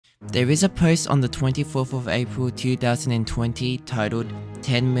There is a post on the 24th of April 2020 titled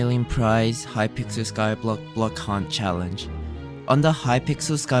 10 million prize Hypixel Skyblock Block Hunt Challenge. On the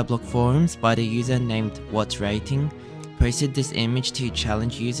Hypixel Skyblock Forums by the user named What's Rating, posted this image to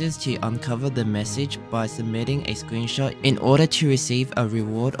challenge users to uncover the message by submitting a screenshot in order to receive a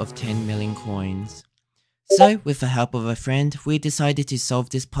reward of 10 million coins. So, with the help of a friend, we decided to solve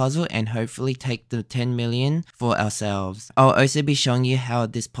this puzzle and hopefully take the 10 million for ourselves. I'll also be showing you how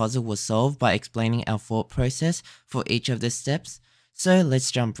this puzzle was solved by explaining our thought process for each of the steps, so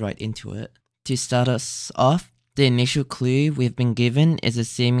let's jump right into it. To start us off, the initial clue we've been given is a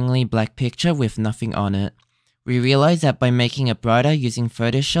seemingly black picture with nothing on it. We realize that by making it brighter using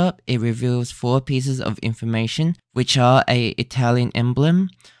Photoshop, it reveals 4 pieces of information, which are a Italian emblem,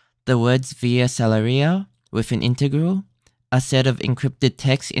 the words Via Salaria with an integral, a set of encrypted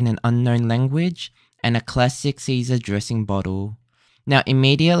text in an unknown language, and a classic Caesar dressing bottle. Now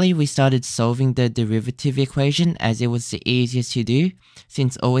immediately we started solving the derivative equation as it was the easiest to do,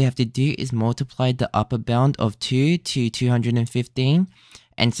 since all we have to do is multiply the upper bound of 2 to 215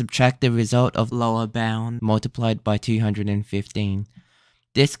 and subtract the result of lower bound multiplied by 215.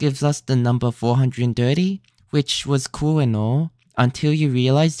 This gives us the number 430, which was cool and all, until you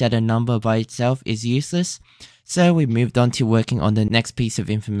realize that a number by itself is useless, so we moved on to working on the next piece of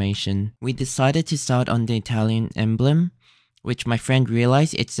information. We decided to start on the Italian emblem, which my friend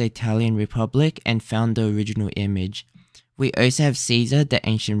realized it's the Italian Republic and found the original image. We also have Caesar, the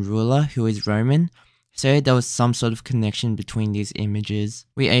ancient ruler, who is Roman, so there was some sort of connection between these images.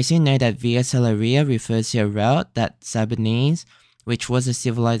 We also know that Via Salaria refers to a route that Sabanese, which was a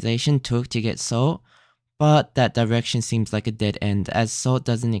civilization, took to get salt, but that direction seems like a dead end as salt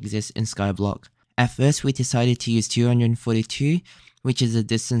doesn't exist in Skyblock. At first we decided to use 242, which is the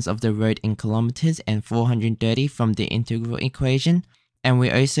distance of the road in kilometers, and 430 from the integral equation, and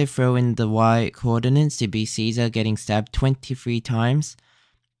we also throw in the y coordinates to be Caesar getting stabbed 23 times,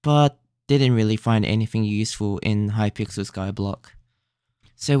 but didn't really find anything useful in Hypixel Skyblock.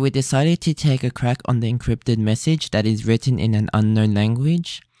 So we decided to take a crack on the encrypted message that is written in an unknown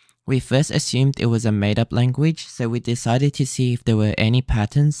language. We first assumed it was a made-up language, so we decided to see if there were any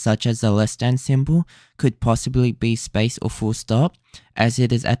patterns such as the less than symbol could possibly be space or full stop, as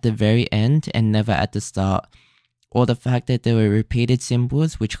it is at the very end and never at the start, or the fact that there were repeated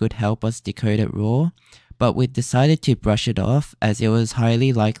symbols which could help us decode it raw, but we decided to brush it off as it was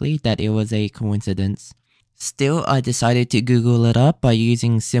highly likely that it was a coincidence. Still, I decided to Google it up by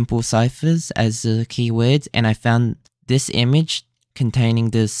using simple ciphers as the keywords, and I found this image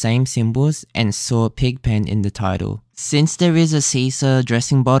containing the same symbols and saw Pigpen in the title. Since there is a Caesar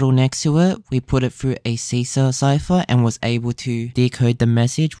dressing bottle next to it, we put it through a Caesar cipher and was able to decode the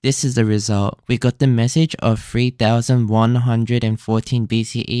message. This is the result. We got the message of 3114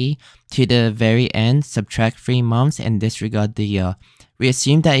 BCE to the very end, subtract 3 months and disregard the year. We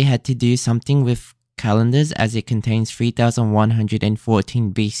assumed that it had to do something with calendars as it contains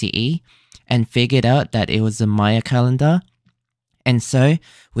 3114 BCE and figured out that it was the Maya calendar. And so,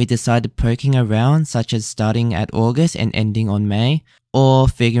 we decided poking around, such as starting at August and ending on May, or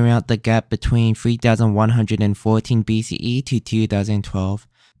figuring out the gap between 3114 BCE to 2012,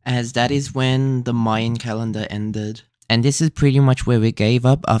 as that is when the Mayan calendar ended. And this is pretty much where we gave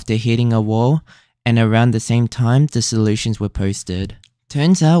up after hitting a wall, and around the same time the solutions were posted.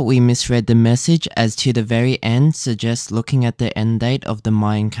 Turns out we misread the message, as to the very end suggests looking at the end date of the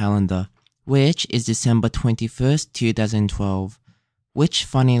Mayan calendar, which is December 21st, 2012. Which,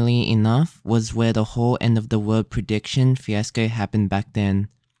 funnily enough, was where the whole end of the world prediction fiasco happened back then.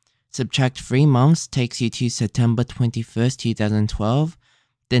 Subtract 3 months takes you to September 21st, 2012,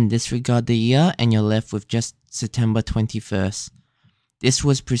 then disregard the year and you're left with just September 21st. This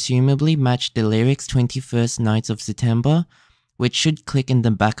was presumably matched the lyrics 21st Nights of September, which should click in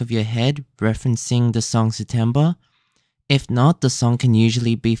the back of your head referencing the song September. If not, the song can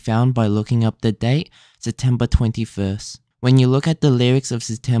usually be found by looking up the date, September 21st. When you look at the lyrics of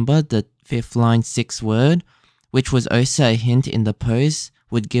September, the 5th line 6th word, which was also a hint in the post,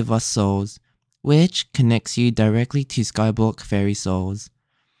 would give us souls, which connects you directly to Skyblock Fairy Souls.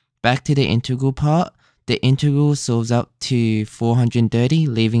 Back to the integral part, the integral solves up to 430,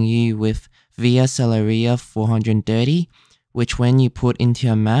 leaving you with Via Salaria 430, which when you put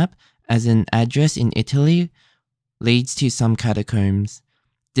into a map as an address in Italy, leads to some catacombs.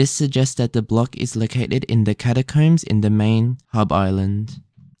 This suggests that the block is located in the catacombs in the main hub island.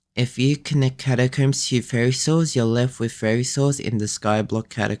 If you connect catacombs to fairy souls, you're left with fairy souls in the Skyblock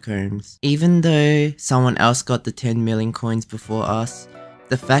catacombs. Even though someone else got the 10 million coins before us,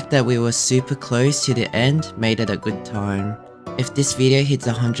 the fact that we were super close to the end made it a good time. If this video hits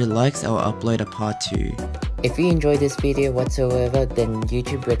 100 likes, I'll upload a part 2. If you enjoyed this video whatsoever, then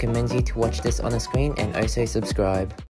YouTube recommends you to watch this on a screen and also subscribe.